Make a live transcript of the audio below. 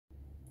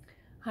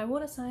High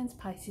water signs,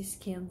 Pisces,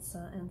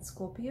 Cancer, and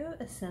Scorpio,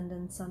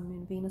 Ascendant, Sun,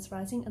 Moon, Venus,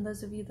 Rising, and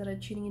those of you that are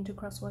tuning into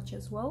Crosswatch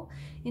as well.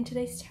 In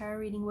today's tarot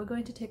reading, we're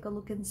going to take a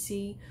look and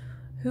see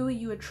who are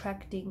you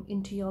attracting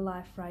into your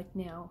life right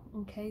now.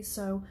 Okay,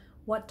 so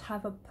what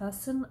type of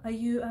person are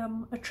you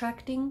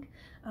attracting?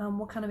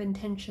 What kind of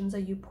intentions are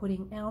you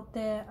putting out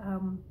there?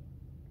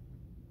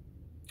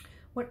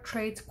 What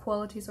traits,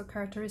 qualities, or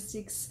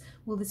characteristics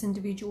will this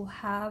individual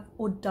have,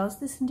 or does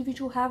this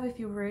individual have if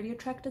you've already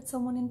attracted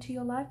someone into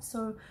your life?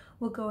 So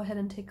we'll go ahead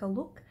and take a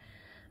look.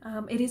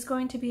 It is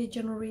going to be a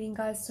general reading,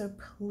 guys, so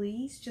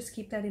please just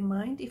keep that in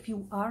mind. If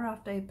you are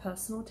after a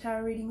personal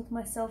tarot reading with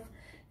myself,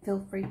 feel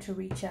free to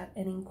reach out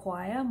and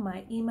inquire.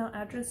 My email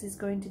address is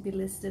going to be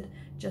listed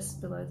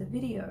just below the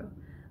video.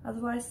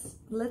 Otherwise,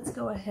 let's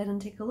go ahead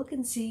and take a look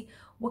and see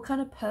what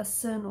kind of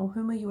person or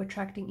whom are you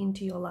attracting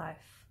into your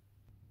life.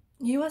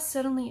 You are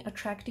certainly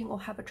attracting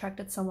or have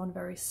attracted someone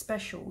very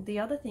special. The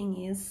other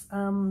thing is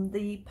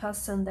the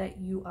person that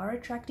you are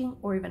attracting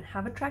or even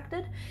have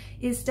attracted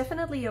is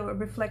definitely a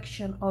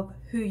reflection of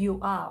who you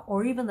are,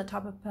 or even the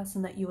type of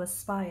person that you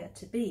aspire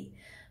to be.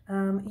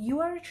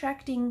 You are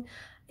attracting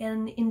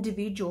an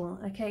individual,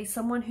 okay,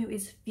 someone who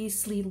is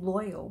fiercely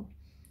loyal,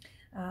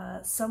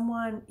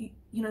 someone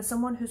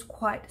who's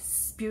quite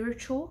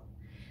spiritual,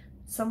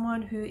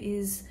 someone who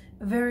is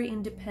very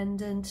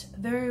independent,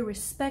 very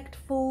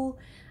respectful,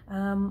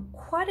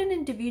 quite an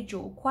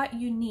individual, quite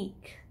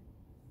unique,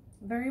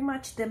 very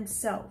much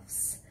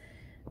themselves.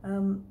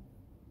 I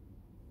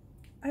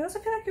also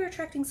feel like you're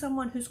attracting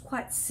someone who's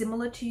quite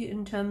similar to you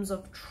in terms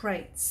of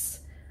traits,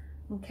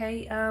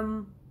 okay?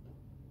 And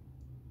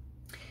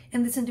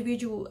this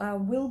individual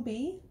will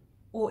be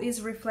or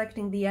is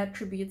reflecting the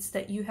attributes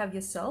that you have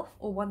yourself,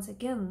 or once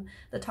again,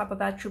 the type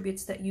of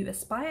attributes that you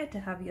aspire to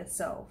have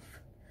yourself.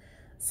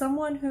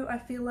 Someone who I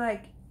feel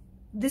like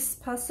this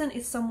person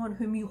is someone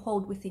whom you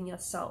hold within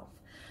yourself.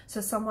 So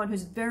someone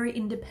who's very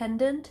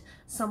independent,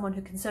 someone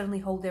who can certainly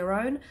hold their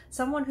own,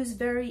 someone who's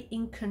very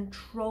in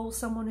control,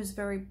 someone who's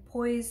very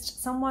poised,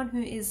 someone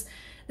who is,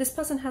 this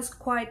person has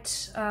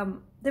quite,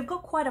 they've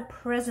got quite a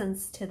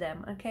presence to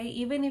them, okay?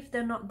 Even if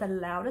they're not the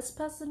loudest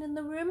person in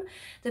the room,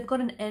 they've got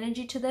an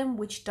energy to them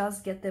which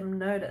does get them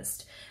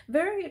noticed.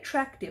 Very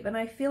attractive, and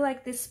I feel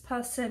like this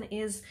person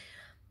is,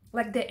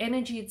 like their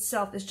energy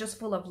itself is just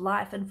full of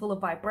life and full of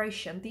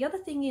vibration. The other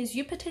thing is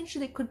you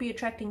potentially could be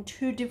attracting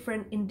two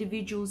different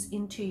individuals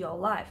into your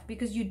life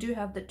because you do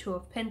have the Two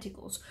of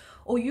Pentacles.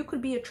 Or you could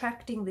be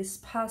attracting this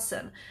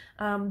person.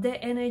 Their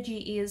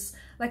energy is,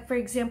 like for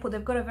example,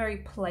 they've got a very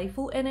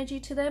playful energy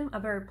to them, a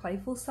very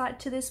playful side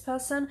to this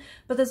person,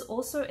 but there's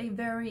also a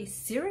very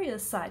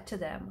serious side to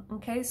them,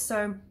 okay?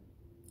 So,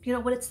 you know,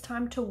 when it's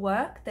time to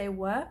work, they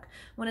work.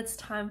 When it's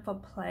time for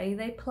play,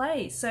 they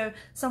play. So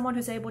someone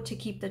who's able to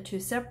keep the two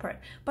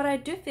separate. But I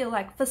do feel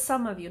like for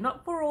some of you,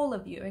 not for all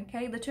of you,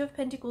 okay, the Two of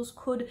Pentacles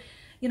could,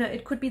 you know,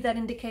 it could be that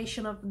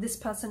indication of this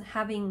person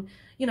having,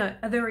 you know,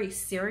 a very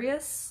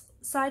serious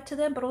side to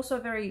them, but also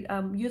a very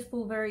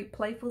youthful, very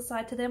playful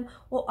side to them.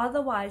 Or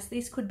otherwise,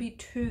 these could be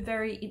two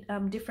very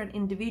different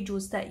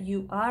individuals that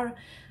you are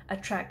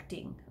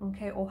attracting,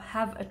 okay, or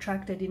have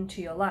attracted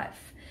into your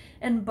life.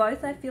 And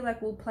both, I feel like,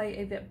 will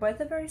play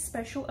both are very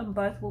special, and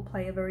both will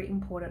play a very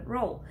important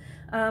role.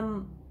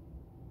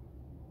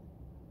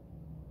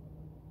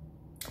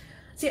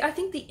 See, I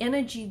think the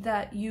energy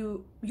that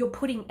you're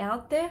putting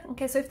out there,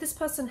 okay, so if this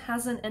person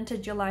hasn't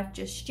entered your life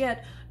just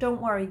yet,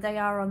 don't worry, they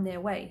are on their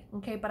way,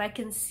 okay? But I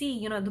can see,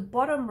 you know, the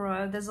bottom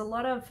row, there's a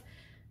lot of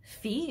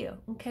fear,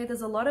 okay?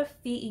 There's a lot of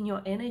fear in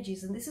your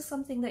energies, and this is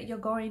something that you're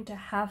going to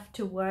have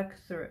to work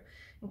through.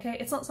 Okay,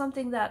 it's not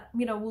something that,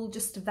 you know, will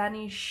just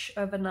vanish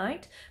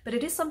overnight, but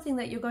it is something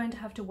that you're going to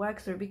have to work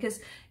through because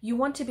you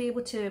want to be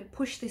able to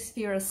push this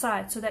fear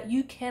aside so that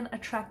you can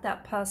attract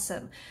that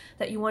person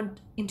that you want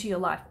into your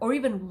life, or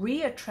even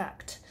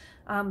re-attract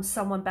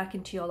someone back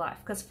into your life.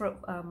 Because for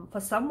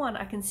someone,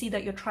 I can see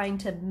that you're trying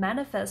to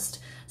manifest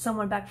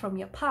someone back from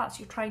your past.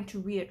 You're trying to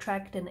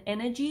re-attract an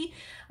energy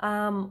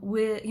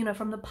with, you know,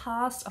 from the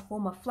past, a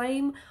former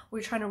flame.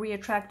 We're trying to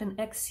re-attract an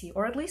ex here,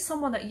 or at least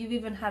someone that you've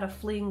even had a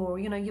fling, or,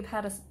 you know, you've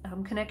had a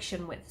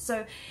connection with.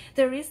 So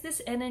there is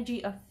this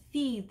energy of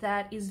fear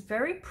that is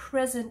very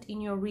present in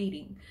your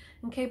reading,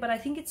 okay? But I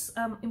think it's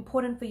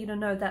important for you to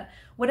know that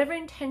whatever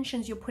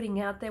intentions you're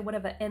putting out there,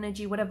 whatever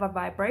energy, whatever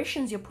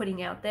vibrations you're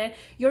putting out there,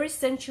 you're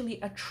essentially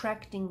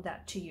attracting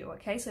that to you,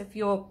 okay? So if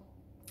you're,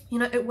 you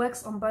know, it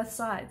works on both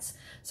sides.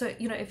 So,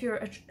 you know, if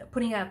you're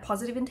putting out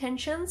positive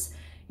intentions,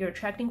 you're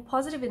attracting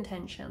positive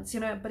intentions, you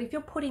know. But if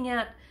you're putting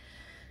out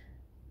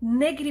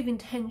negative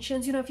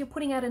intentions, you know, if you're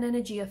putting out an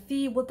energy of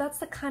fear, well, that's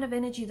the kind of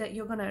energy that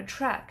you're going to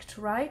attract,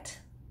 right?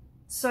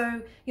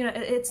 So, you know,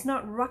 it's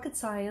not rocket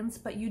science,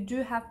 but you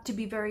do have to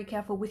be very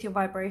careful with your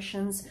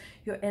vibrations,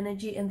 your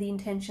energy, and the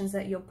intentions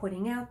that you're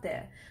putting out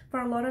there. For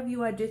a lot of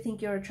you, I do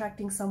think you're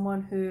attracting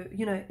someone who,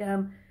 you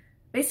know,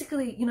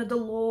 basically, you know, the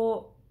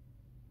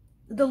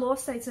law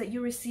states that you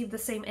receive the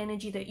same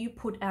energy that you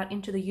put out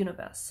into the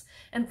universe.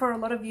 And for a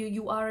lot of you,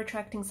 you are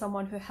attracting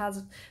someone who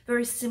has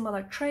very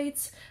similar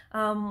traits,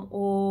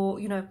 or,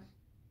 you know,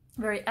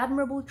 very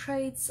admirable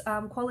traits,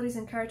 qualities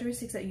and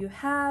characteristics that you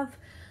have.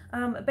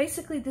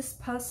 Basically, this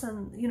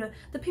person, you know,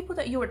 the people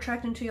that you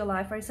attract into your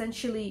life are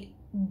essentially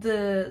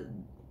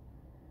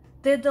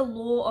they're the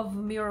law of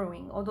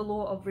mirroring or the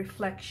law of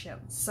reflection.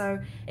 So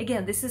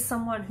again, this is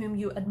someone whom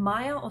you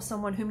admire or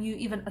someone whom you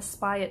even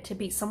aspire to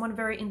be. Someone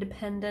very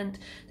independent.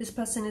 This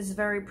person is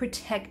very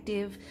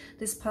protective.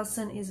 This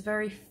person is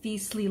very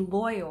fiercely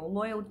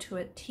loyal to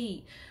a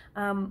T.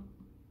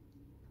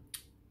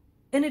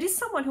 And it is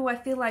someone who I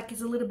feel like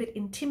is a little bit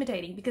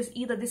intimidating, because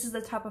either this is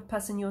the type of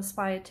person you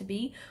aspire to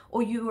be,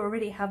 or you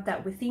already have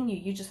that within you.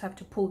 You just have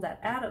to pull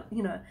that out of,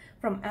 you know,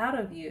 from out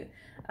of you.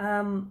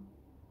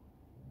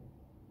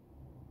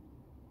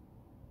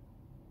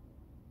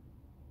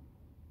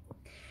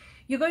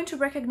 You're going to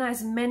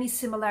recognize many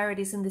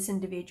similarities in this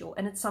individual,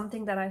 and it's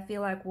something that I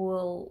feel like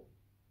will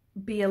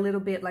be a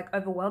little bit like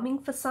overwhelming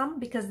for some,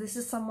 because this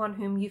is someone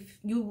whom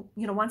you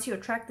know, once you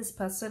attract this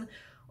person,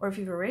 or if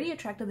you've already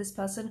attracted this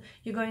person,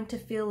 you're going to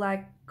feel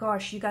like,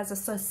 gosh, you guys are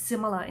so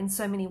similar in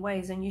so many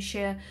ways, and you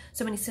share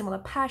so many similar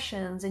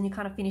passions, and you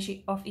kind of finish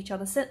off each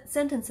other's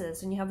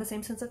sentences, and you have the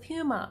same sense of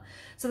humor.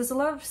 So there's a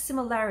lot of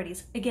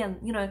similarities. Again,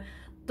 you know,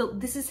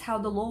 this is how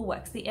the law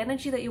works. The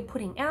energy that you're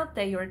putting out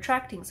there, you're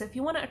attracting. So if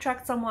you want to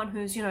attract someone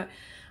who's, you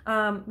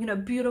know,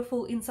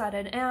 beautiful inside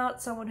and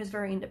out, someone who's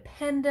very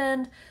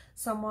independent,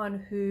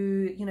 someone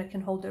who, you know,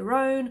 can hold their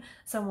own,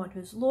 someone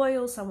who's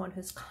loyal, someone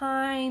who's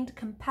kind,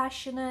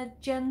 compassionate,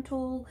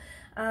 gentle,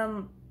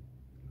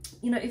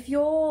 you know, if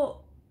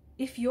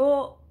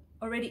you're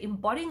already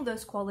embodying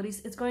those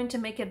qualities, it's going to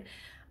make it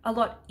a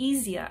lot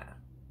easier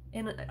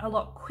and a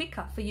lot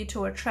quicker for you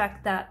to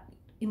attract that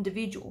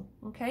individual.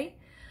 Okay.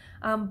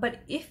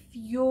 But if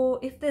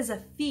there's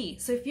a fee,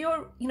 so if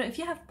you're, you know, if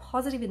you have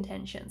positive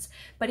intentions,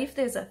 but if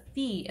there's a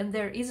fee, and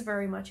there is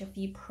very much a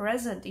fee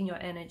present in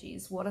your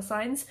energies, water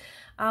signs,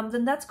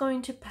 then that's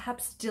going to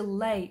perhaps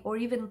delay or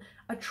even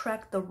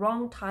attract the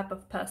wrong type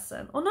of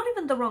person, or not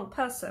even the wrong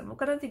person.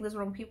 Look, I don't think there's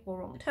wrong people or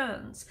wrong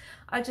turns.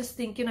 I just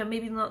think, you know,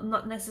 maybe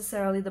not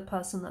necessarily the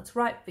person that's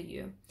right for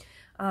you,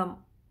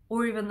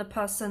 or even the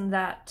person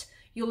that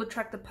you'll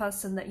attract the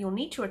person that you'll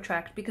need to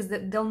attract, because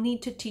they'll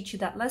need to teach you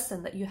that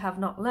lesson that you have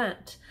not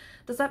learnt.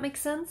 Does that make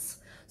sense?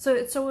 So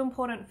it's so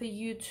important for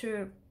you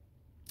to,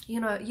 you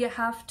know, you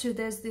have to,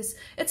 there's this,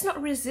 it's not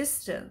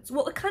resistance.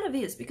 Well, it kind of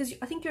is, because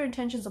I think your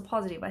intentions are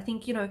positive. I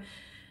think, you know,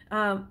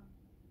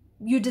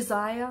 you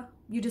desire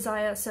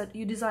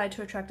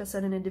to attract a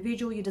certain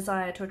individual, you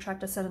desire to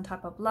attract a certain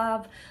type of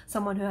love,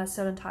 someone who has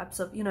certain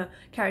types of, you know,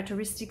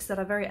 characteristics that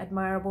are very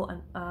admirable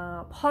and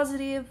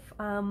positive.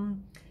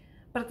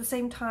 But at the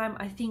same time,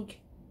 I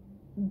think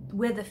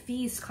where the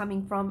fear is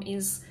coming from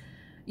is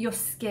you're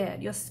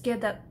scared. You're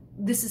scared that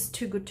this is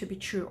too good to be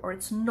true, or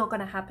it's not going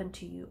to happen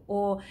to you.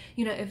 Or,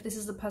 you know, if this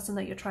is the person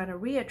that you're trying to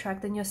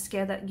re-attract, then you're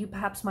scared that you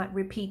perhaps might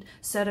repeat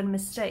certain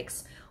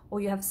mistakes, or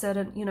you have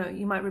certain, you know,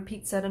 you might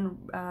repeat certain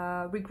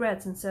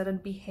regrets and certain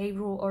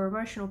behavioral or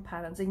emotional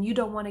patterns, and you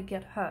don't want to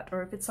get hurt.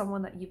 Or if it's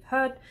someone that you've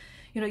hurt,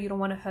 you know, you don't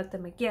want to hurt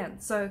them again.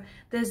 So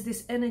there's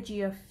this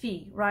energy of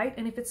fear, right?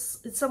 And if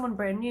it's someone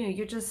brand new,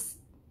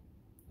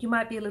 you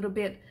might be a little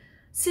bit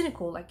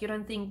cynical, like you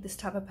don't think this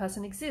type of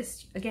person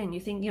exists. Again, you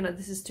think, you know,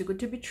 this is too good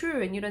to be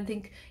true, and you don't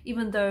think,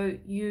 even though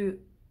you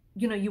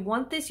know, you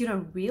want this, you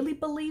don't really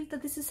believe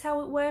that this is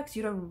how it works.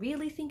 You don't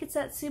really think it's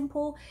that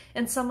simple.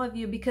 And some of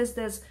you, because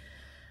there's,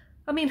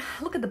 I mean,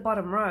 look at the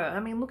bottom row.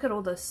 I mean, look at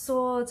all those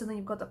swords, and then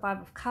you've got the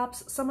 5 of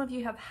cups. Some of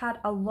you have had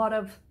a lot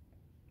of,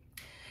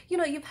 you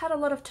know, you've had a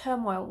lot of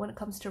turmoil when it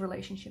comes to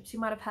relationships. You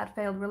might have had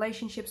failed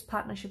relationships,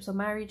 partnerships, or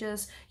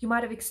marriages. You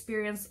might have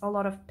experienced a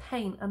lot of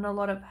pain and a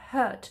lot of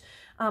hurt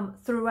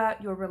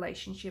throughout your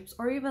relationships,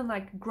 or even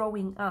like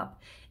growing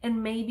up.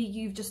 And maybe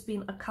you've just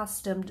been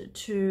accustomed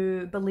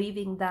to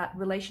believing that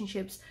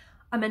relationships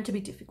are meant to be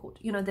difficult.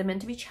 You know, they're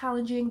meant to be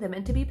challenging, they're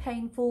meant to be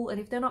painful, and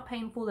if they're not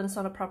painful, then it's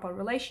not a proper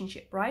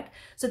relationship, right?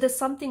 So there's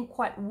something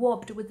quite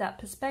warped with that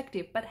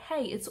perspective, but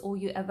hey, it's all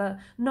you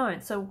ever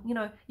known. So, you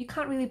know, you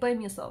can't really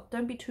blame yourself.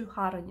 Don't be too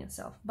hard on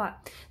yourself.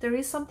 But there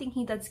is something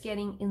here that's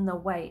getting in the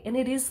way, and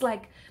it is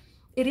like,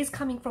 it is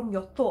coming from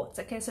your thoughts,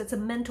 okay? So it's a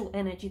mental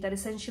energy that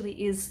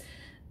essentially is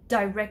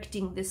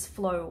directing this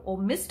flow, or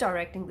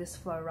misdirecting this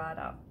flow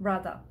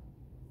rather.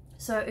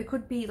 So it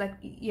could be like,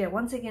 yeah,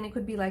 once again, it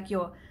could be like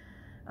your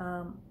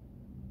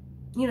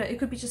you know, it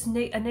could be just a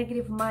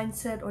negative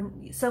mindset, or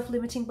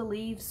self-limiting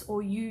beliefs,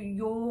 or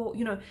you're,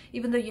 you know,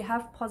 even though you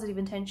have positive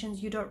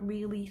intentions, you don't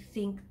really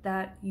think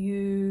that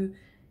you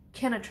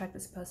can attract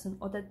this person,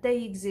 or that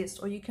they exist,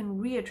 or you can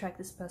re-attract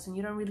this person.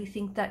 You don't really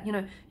think that, you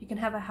know, you can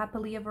have a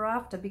happily ever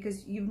after,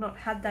 because you've not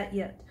had that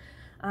yet.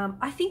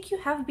 I think you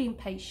have been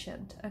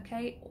patient,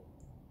 okay?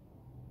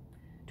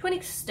 To an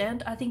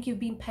extent, I think you've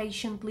been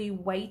patiently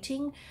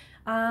waiting.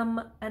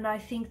 And I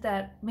think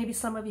that maybe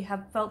some of you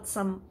have felt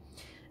some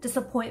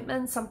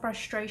disappointment, some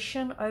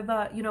frustration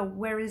over, you know,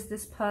 where is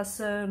this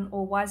person,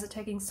 or why is it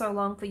taking so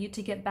long for you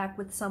to get back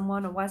with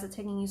someone, or why is it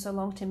taking you so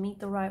long to meet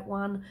the right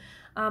one?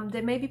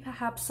 There may be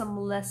perhaps some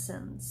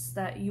lessons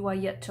that you are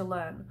yet to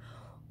learn,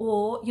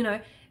 or, you know,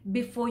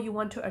 before you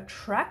want to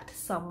attract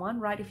someone,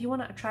 right? If you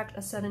want to attract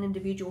a certain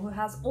individual who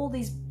has all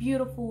these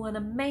beautiful and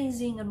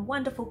amazing and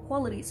wonderful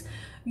qualities,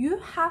 you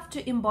have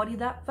to embody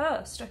that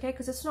first, okay?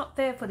 Because it's not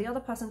fair for the other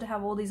person to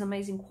have all these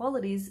amazing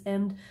qualities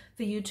and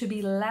for you to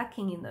be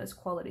lacking in those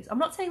qualities. I'm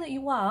not saying that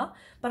you are,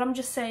 but I'm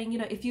just saying, you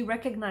know, if you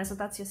recognize that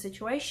that's your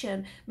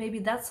situation, maybe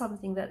that's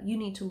something that you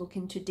need to look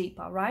into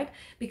deeper, right?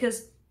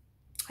 Because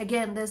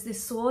again, there's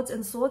these swords,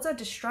 and swords are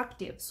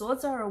destructive.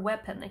 Swords are a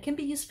weapon. They can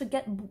be used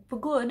for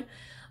good,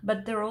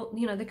 but they're all,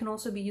 you know, they can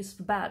also be used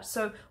for bad.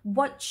 So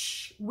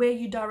watch where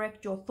you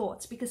direct your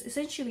thoughts, because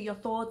essentially your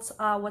thoughts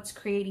are what's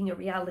creating your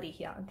reality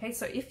here. Okay,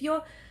 so if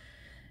you're,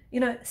 you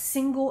know,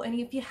 single and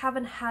if you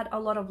haven't had a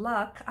lot of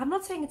luck, I'm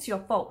not saying it's your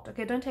fault,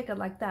 okay? Don't take it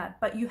like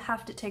that, but you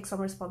have to take some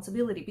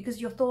responsibility,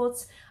 because your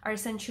thoughts are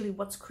essentially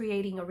what's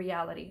creating a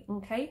reality,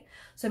 okay?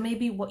 So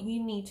maybe what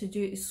you need to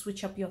do is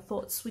switch up your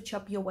thoughts, switch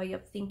up your way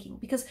of thinking,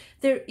 because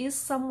there is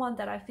someone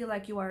that I feel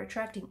like you are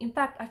attracting. In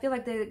fact, I feel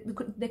like there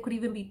could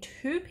even be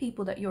two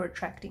people that you're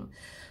attracting.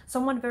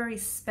 Someone very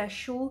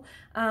special,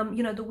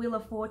 you know, the Wheel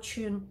of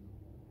Fortune,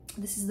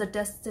 this is the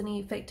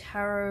Destiny Fate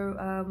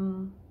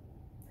Tarot,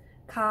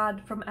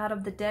 card from out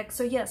of the deck.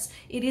 So yes,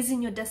 it is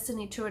in your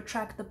destiny to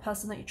attract the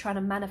person that you're trying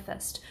to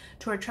manifest,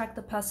 to attract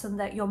the person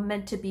that you're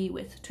meant to be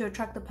with, to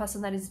attract the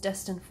person that is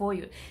destined for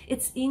you.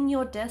 It's in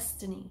your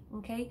destiny,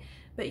 okay?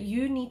 But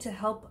you need to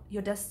help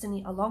your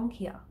destiny along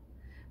here.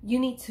 You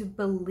need to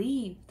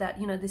believe that,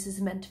 you know, this is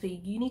meant for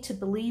you. You need to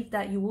believe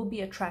that you will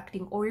be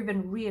attracting or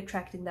even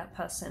re-attracting that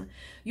person.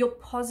 Your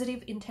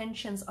positive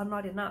intentions are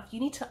not enough. You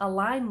need to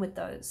align with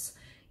those.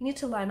 You need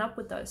to line up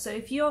with those. So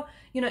if you're,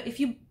 you know,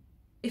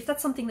 if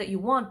that's something that you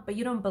want, but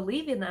you don't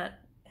believe in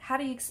that, how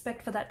do you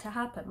expect for that to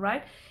happen,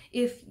 right?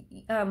 If,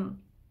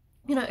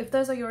 you know, if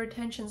those are your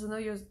intentions and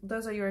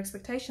those are your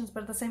expectations,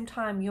 but at the same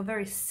time, you're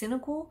very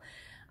cynical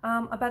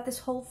about this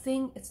whole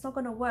thing, it's not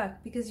going to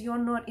work, because you're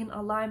not in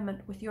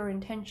alignment with your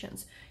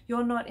intentions.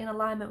 You're not in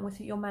alignment with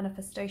your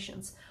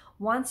manifestations.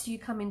 Once you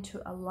come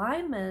into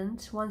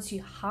alignment, once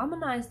you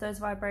harmonize those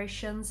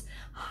vibrations,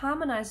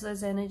 harmonize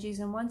those energies,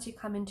 and once you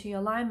come into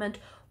alignment,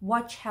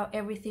 watch how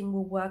everything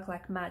will work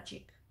like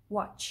magic.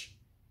 Watch.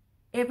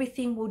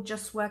 Everything will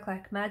just work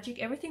like magic.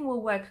 Everything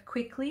will work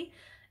quickly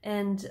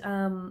and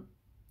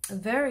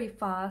very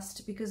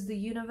fast, because the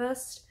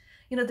universe,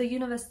 you know, the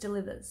universe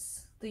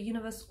delivers. The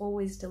universe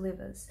always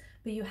delivers,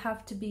 but you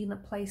have to be in a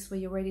place where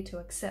you're ready to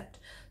accept.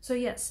 So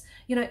yes,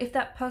 you know, if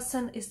that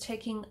person is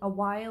taking a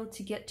while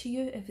to get to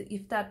you,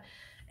 if that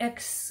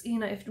ex, you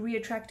know, if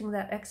re-attracting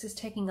that ex is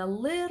taking a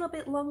little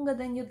bit longer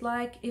than you'd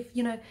like, if,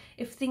 you know,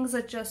 if things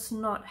are just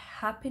not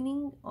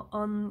happening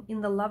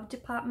in the love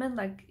department,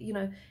 like, you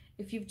know,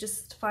 if you've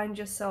just find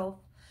yourself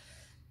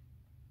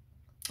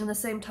in the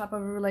same type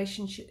of a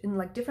relationship, in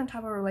like different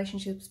type of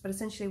relationships, but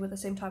essentially with the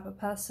same type of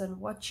person,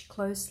 watch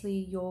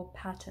closely your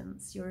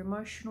patterns, your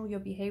emotional, your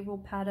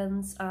behavioral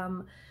patterns,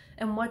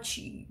 and watch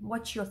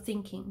your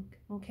thinking,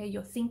 okay?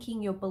 Your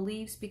thinking, your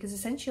beliefs, because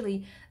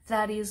essentially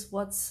that is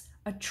what's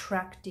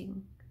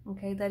attracting,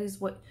 okay? That is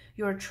what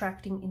you're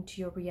attracting into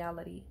your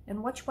reality.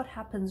 And watch what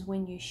happens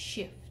when you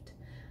shift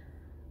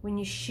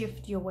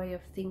your way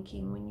of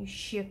thinking, when you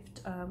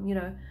shift, you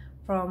know,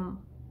 from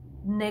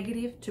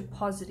negative to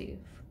positive.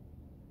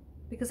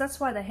 Because that's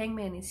why the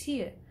Hangman is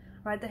here,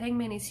 right? The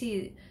Hangman is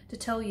here to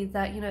tell you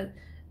that, you know,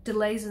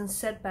 delays and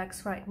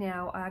setbacks right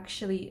now are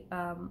actually,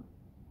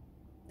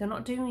 they're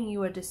not doing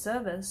you a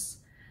disservice,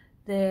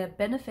 they're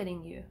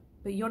benefiting you.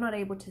 But you're not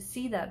able to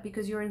see that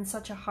because you're in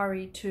such a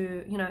hurry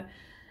to, you know,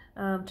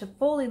 to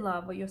fall in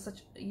love, or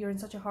you're in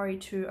such a hurry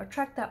to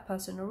attract that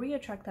person or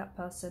re-attract that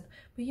person.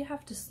 But you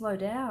have to slow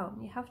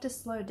down. You have to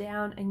slow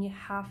down, and you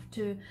have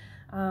to,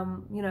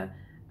 you know,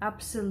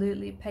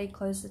 absolutely pay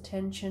close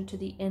attention to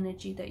the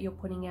energy that you're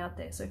putting out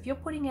there. So if you're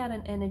putting out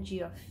an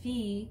energy of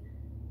fear,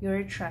 you're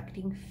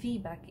attracting fear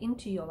back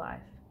into your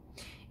life.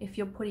 If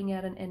you're putting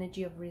out an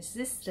energy of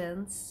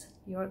resistance,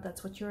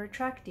 that's what you're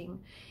attracting.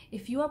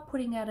 If you are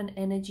putting out an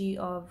energy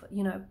of,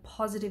 you know,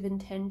 positive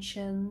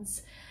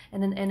intentions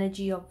and an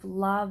energy of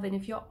love, and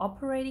if you're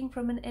operating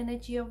from an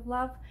energy of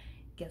love,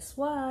 guess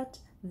what?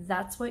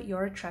 That's what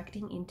you're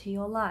attracting into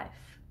your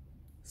life.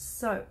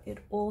 So it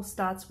all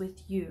starts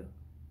with you.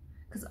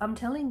 Because I'm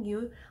telling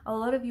you, a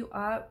lot of you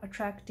are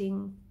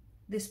attracting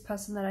this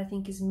person that I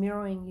think is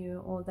mirroring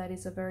you, or that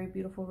is a very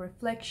beautiful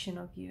reflection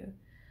of you.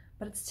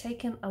 But it's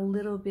taken a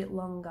little bit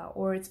longer,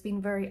 or it's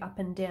been very up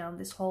and down,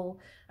 this whole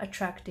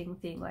attracting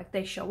thing. Like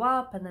they show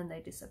up and then they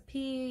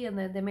disappear, and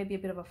then there may be a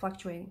bit of a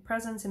fluctuating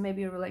presence, and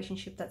maybe a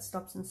relationship that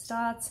stops and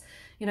starts.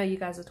 You know, you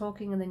guys are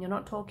talking and then you're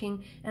not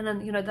talking. And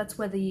then, you know, that's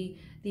where the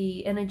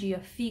energy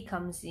of fear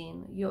comes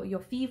in.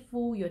 You're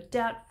fearful, you're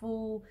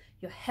doubtful,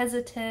 you're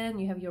hesitant,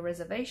 you have your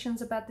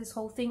reservations about this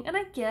whole thing. And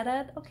I get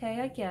it,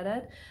 okay, I get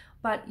it.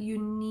 But you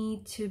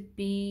need to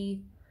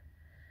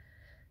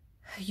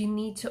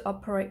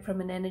operate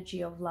from an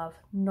energy of love,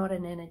 not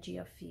an energy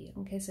of fear.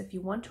 Okay, so if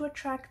you want to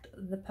attract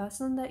the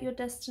person that you're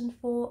destined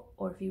for,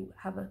 or if you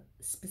have a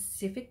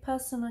specific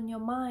person on your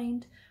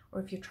mind, or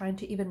if you're trying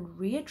to even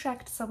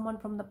re-attract someone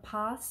from the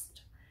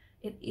past,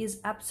 It is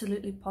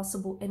absolutely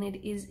possible and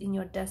it is in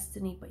your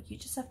destiny, but you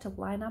just have to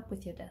line up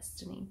with your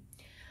destiny.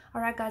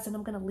 All right, guys, and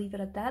I'm going to leave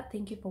it at that.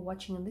 Thank you for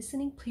watching and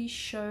listening. Please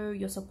show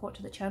your support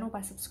to the channel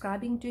by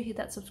subscribing. Do hit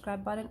that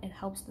subscribe button. It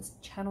helps this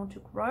channel to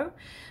grow.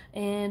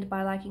 And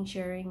by liking,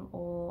 sharing,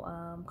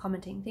 or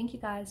commenting. Thank you,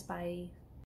 guys. Bye.